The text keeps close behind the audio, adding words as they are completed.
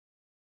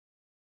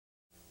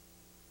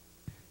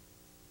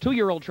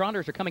Two-year-old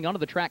trotters are coming onto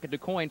the track at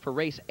DuQuoin for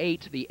race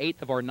 8, the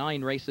 8th of our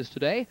 9 races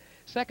today.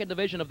 Second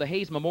division of the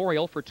Hayes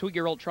Memorial for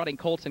two-year-old trotting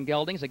colts and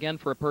geldings, again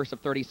for a purse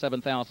of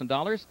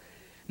 $37,000.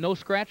 No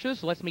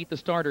scratches. Let's meet the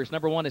starters.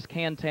 Number 1 is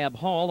CANTAB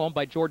Hall, owned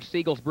by George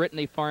Siegel's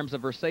Brittany Farms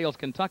of Versailles,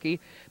 Kentucky,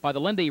 by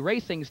the Lindy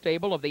Racing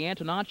Stable of the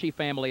Antonacci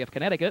family of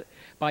Connecticut,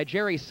 by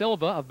Jerry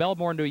Silva of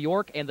Belmore, New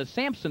York, and the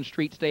Sampson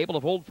Street Stable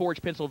of Old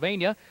Forge,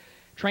 Pennsylvania,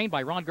 trained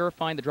by Ron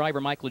Gerfine, the driver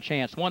Mike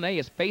Lachance. 1A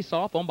is Face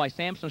Off, owned by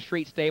Sampson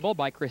Street Stable,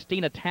 by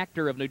Christina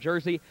Tactor of New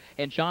Jersey,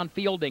 and John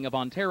Fielding of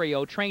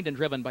Ontario, trained and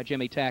driven by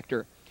Jimmy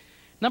Tactor.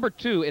 Number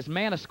 2 is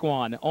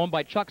Manasquan, owned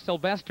by Chuck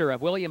Sylvester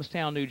of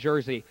Williamstown, New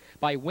Jersey,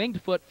 by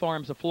Winged Foot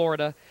Farms of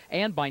Florida,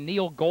 and by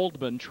Neil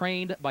Goldman,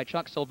 trained by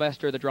Chuck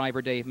Sylvester, the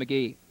driver Dave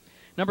McGee.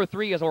 Number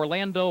 3 is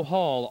Orlando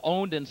Hall,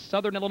 owned in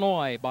Southern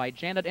Illinois by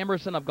Janet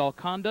Emerson of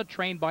Golconda,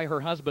 trained by her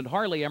husband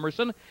Harley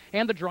Emerson,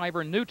 and the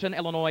driver Newton,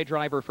 Illinois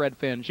driver Fred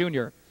Finn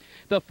Jr.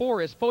 The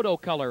 4 is Photo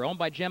Color, owned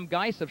by Jim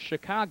Geis of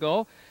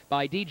Chicago,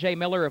 by DJ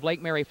Miller of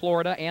Lake Mary,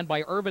 Florida, and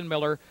by Irvin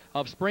Miller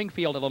of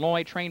Springfield,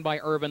 Illinois, trained by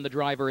Irvin. The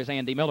driver is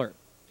Andy Miller.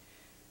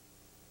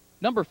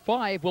 Number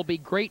 5 will be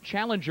Great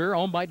Challenger,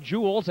 owned by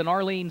Jules and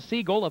Arlene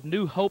Siegel of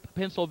New Hope,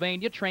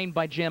 Pennsylvania, trained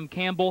by Jim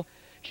Campbell.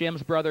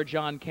 Jim's brother,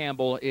 John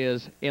Campbell,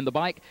 is in the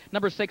bike.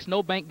 Number 6,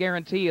 No Bank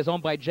Guarantee, is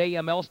owned by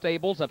JML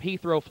Stables of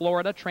Heathrow,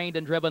 Florida, trained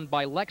and driven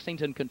by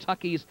Lexington,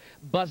 Kentucky's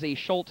Buzzy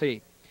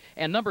Schulte.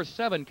 And number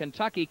 7,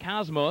 Kentucky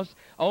Cosmos,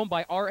 owned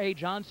by R.A.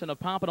 Johnson of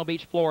Pompano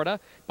Beach, Florida,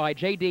 by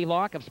J.D.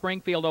 Locke of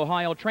Springfield,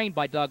 Ohio, trained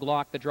by Doug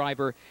Locke. The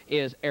driver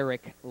is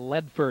Eric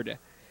Ledford.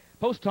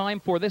 Post time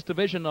for this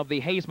division of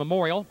the Hayes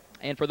Memorial.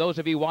 And for those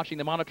of you watching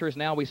the monitors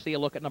now, we see a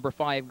look at number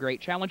 5,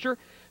 Great Challenger,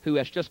 who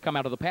has just come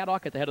out of the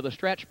paddock at the head of the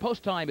stretch.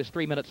 Post time is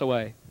 3 minutes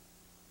away.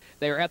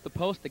 They are at the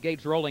post. The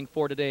gate's rolling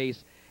for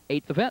today's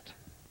 8th event.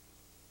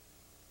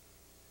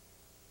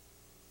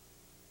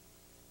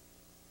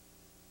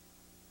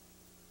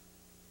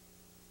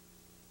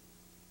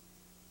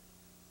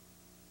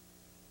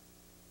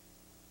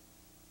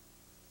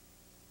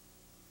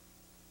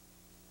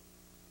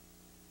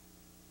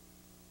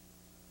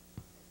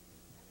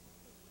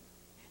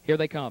 Here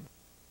they come.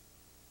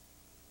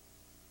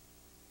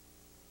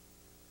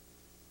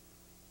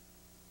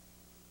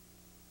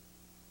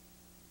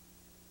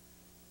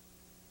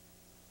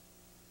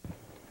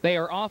 They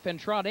are off and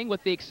trotting,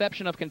 with the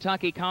exception of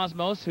Kentucky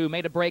Cosmos, who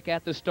made a break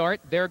at the start.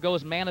 There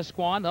goes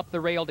Manasquan up the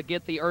rail to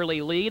get the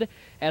early lead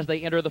as they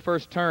enter the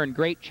first turn.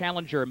 Great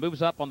Challenger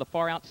moves up on the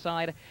far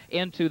outside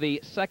into the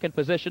second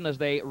position as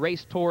they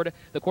race toward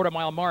the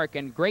quarter-mile mark.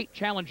 And Great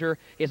Challenger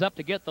is up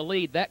to get the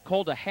lead. That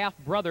colt a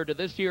half-brother to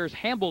this year's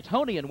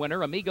Hambletonian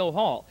winner, Amigo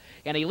Hall.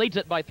 And he leads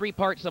it by 3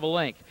 parts of a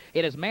length.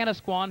 It is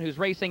Manasquan who's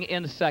racing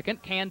in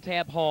second.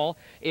 CANTAB Hall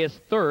is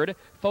third.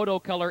 Photo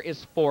Color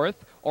is fourth.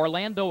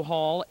 Orlando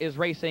Hall is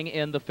racing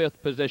in the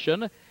 5th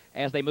position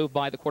as they move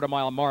by the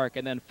quarter-mile mark.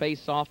 And then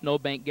Face Off, No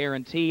Bank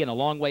Guarantee, and a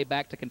long way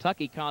back to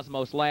Kentucky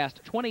Cosmos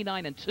last,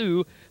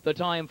 29-2, the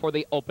time for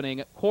the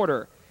opening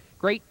quarter.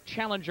 Great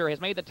Challenger has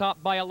made the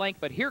top by a length,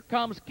 but here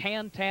comes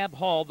CANTAB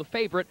Hall, the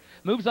favorite,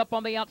 moves up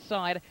on the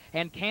outside,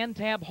 and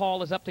CANTAB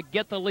Hall is up to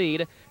get the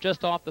lead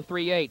just off the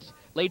 3/8.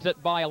 Leads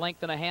it by a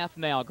length and a half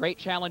now. Great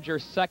Challenger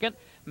second.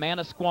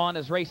 Manasquan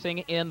is racing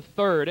in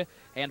third,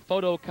 and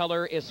Photo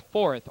Color is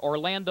fourth.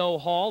 Orlando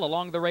Hall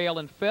along the rail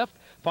in fifth,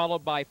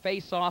 followed by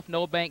Face Off,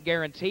 No Bank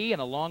Guarantee,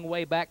 and a long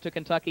way back to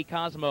Kentucky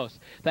Cosmos.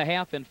 The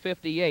half in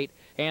 58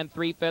 and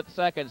 3/5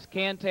 seconds.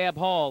 CANTAB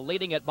Hall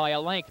leading it by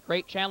a length.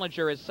 Great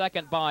Challenger is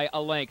second by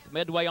a length,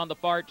 midway on the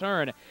far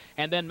turn.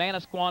 And then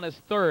Manasquan is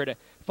third.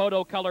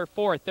 Photo Color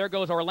fourth. There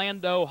goes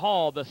Orlando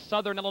Hall, the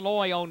Southern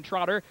Illinois-owned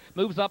trotter,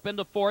 moves up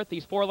into fourth.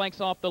 He's 4 lengths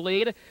off the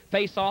lead.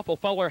 Face Off will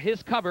follow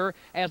his cover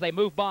as they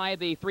move by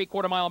the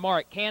 3/4-mile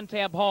mark.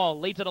 CANTAB Hall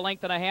leads at a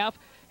length and a half,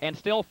 and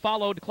still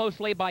followed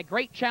closely by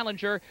Great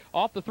Challenger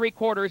off the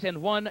 3/4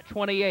 in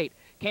 1:28.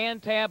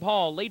 CANTAB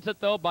Hall leads it,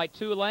 though, by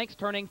 2 lengths,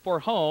 turning for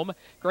home.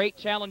 Great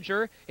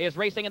Challenger is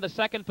racing in the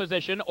second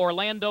position.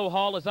 Orlando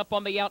Hall is up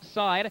on the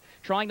outside,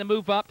 trying to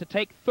move up to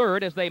take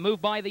third as they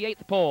move by the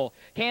 8th pole.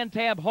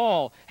 CANTAB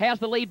Hall has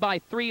the lead by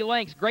 3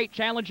 lengths. Great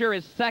Challenger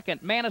is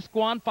second.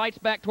 Manasquan fights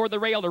back toward the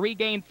rail to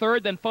regain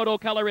third, then Photo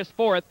Color is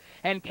fourth.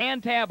 And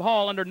CANTAB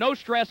Hall, under no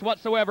stress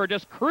whatsoever,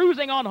 just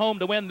cruising on home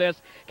to win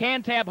this.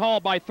 CANTAB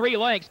Hall by 3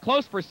 lengths,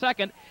 close for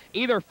second.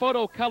 Either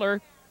Photo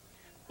Color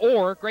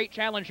or Great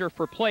Challenger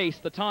for place,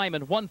 the time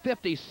in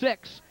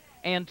 1:56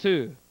 and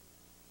 2.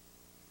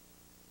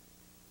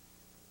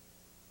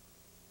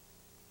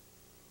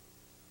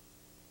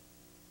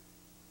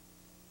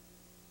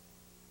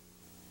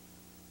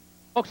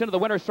 Folks, into the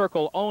winner's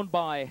circle, owned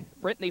by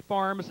Brittany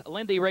Farms,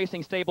 Lindy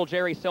Racing Stable,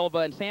 Jerry Silva,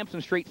 and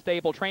Sampson Street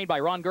Stable, trained by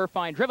Ron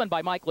Gerfine, driven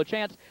by Mike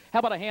Lachance. How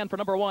about a hand for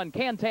number 1,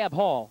 CANTAB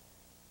Hall?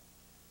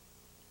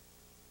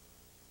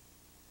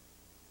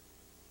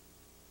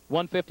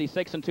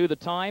 1:56 and 2 the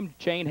time.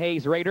 Jane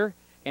Hayes Rader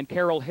and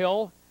Carol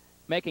Hill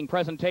making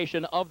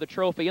presentation of the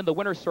trophy in the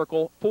winner's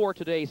circle for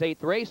today's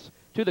 8th race.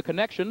 To the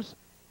connections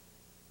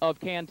of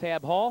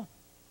CANTAB Hall.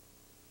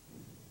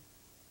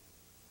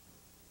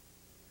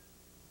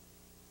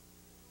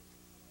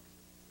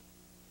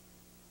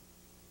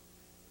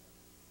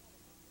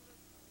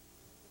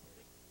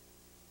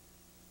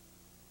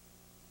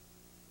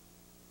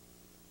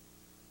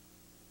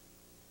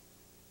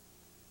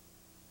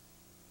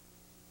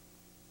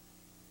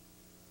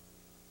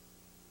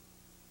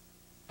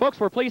 Folks,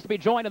 we're pleased to be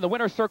joined in the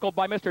winner's circle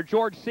by Mr.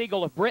 George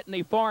Siegel of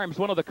Brittany Farms,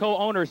 one of the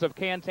co-owners of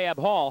CANTAB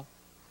Hall.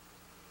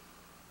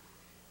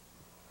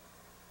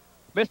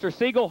 Mr.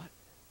 Siegel,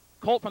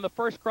 colt from the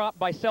first crop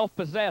by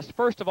Self-Possessed.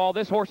 First of all,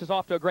 this horse is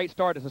off to a great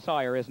start as a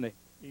sire, isn't he?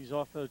 He's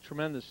off to a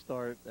tremendous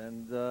start,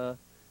 and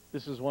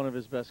this is one of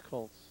his best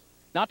colts.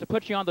 Not to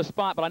put you on the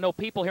spot, but I know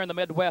people here in the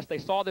Midwest, they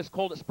saw this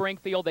colt at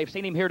Springfield. They've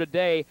seen him here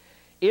today.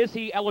 Is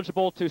he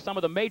eligible to some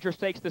of the major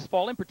stakes this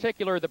fall, in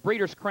particular the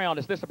Breeders' Crown?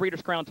 Is this a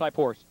Breeders' Crown type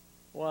horse?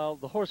 Well,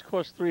 the horse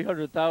costs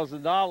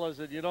 $300,000,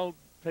 and you don't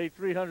pay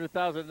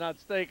 $300,000 and not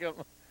stake him.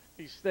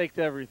 He staked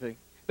everything.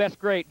 That's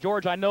great.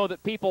 George, I know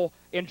that people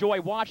enjoy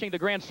watching the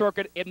Grand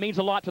Circuit. It means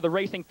a lot to the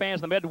racing fans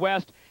in the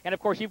Midwest. And, of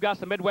course, you've got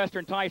some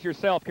Midwestern ties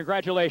yourself.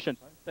 Congratulations.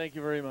 Thank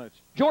you very much.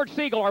 George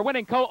Siegel, our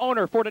winning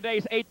co-owner for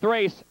today's 8th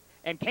race.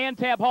 And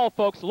CANTAB Hall,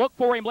 folks, look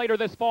for him later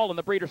this fall in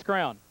the Breeders'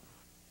 Crown.